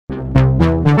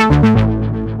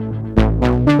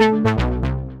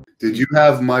Did you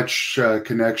have much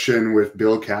connection with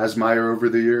Bill Kazmaier over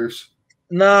the years?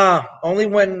 Nah, only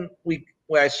when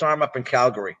I saw him up in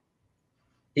Calgary.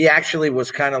 He actually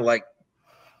was kind of like,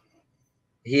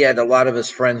 he had a lot of his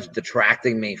friends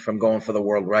detracting me from going for the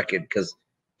world record because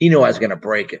he knew I was going to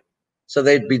break it. So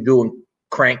they'd be doing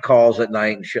crank calls at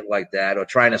night and shit like that, or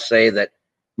trying to say that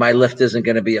my lift isn't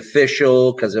going to be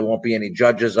official because there won't be any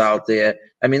judges out there.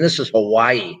 I mean, this is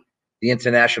Hawaii, the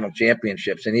international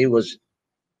championships, and he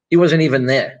wasn't even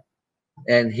there.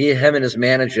 And him and his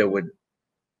manager would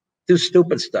do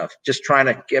stupid stuff, just trying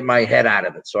to get my head out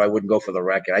of it so I wouldn't go for the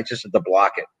record. I just had to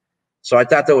block it. So I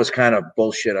thought that was kind of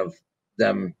bullshit of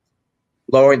them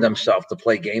lowering themselves to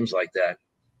play games like that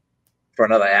for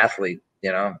another athlete,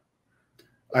 you know.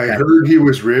 I heard he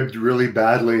was ribbed really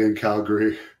badly in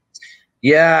Calgary.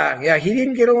 Yeah, he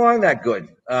didn't get along that good.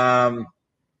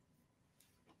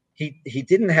 He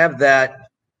didn't have that.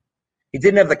 He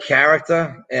didn't have the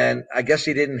character, and I guess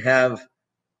he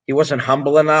wasn't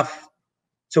humble enough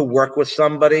to work with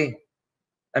somebody.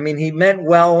 I mean, he meant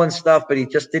well and stuff, but he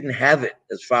just didn't have it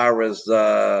as far as,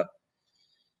 the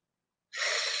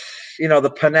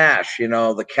panache,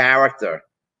 the character,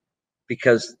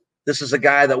 because this is a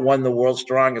guy that won the world's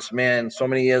strongest man so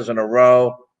many years in a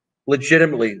row,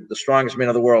 legitimately the strongest man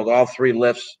of the world, all 3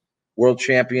 lifts, world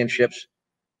championships,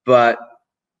 but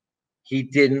he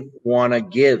didn't want to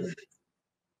give.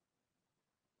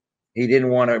 He didn't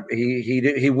want to.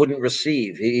 He wouldn't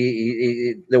receive.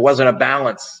 There wasn't a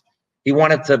balance. He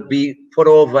wanted to be put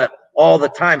over all the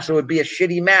time, so it would be a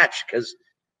shitty match because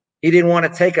he didn't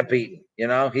want to take a beating. He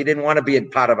didn't want to be a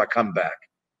part of a comeback.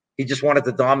 He just wanted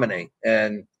to dominate,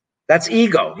 and that's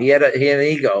ego. He had an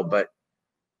ego, but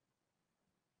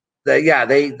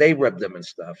they ribbed him and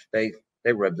stuff. They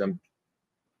ribbed him,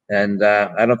 and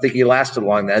I don't think he lasted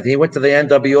long. That he went to the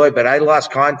NWA, but I lost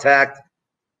contact.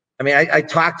 I mean, I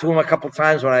talked to him a couple of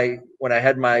times when I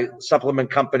had my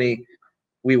supplement company.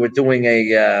 We were doing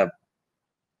a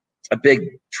big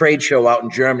trade show out in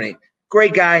Germany.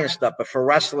 Great guy and stuff, but for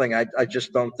wrestling, I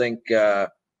just don't think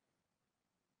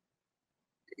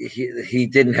he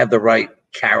didn't have the right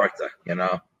character,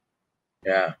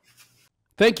 Yeah.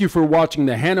 Thank you for watching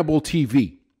the Hannibal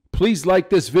TV. Please like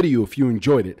this video if you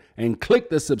enjoyed it, and click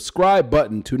the subscribe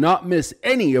button to not miss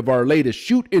any of our latest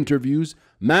shoot interviews,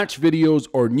 match videos,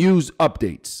 or news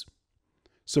updates.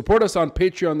 Support us on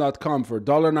patreon.com for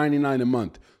 $1.99 a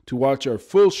month to watch our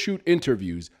full shoot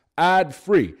interviews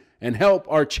ad-free and help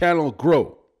our channel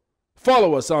grow.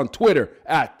 Follow us on Twitter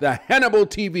at the Hannibal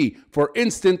TV for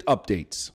instant updates.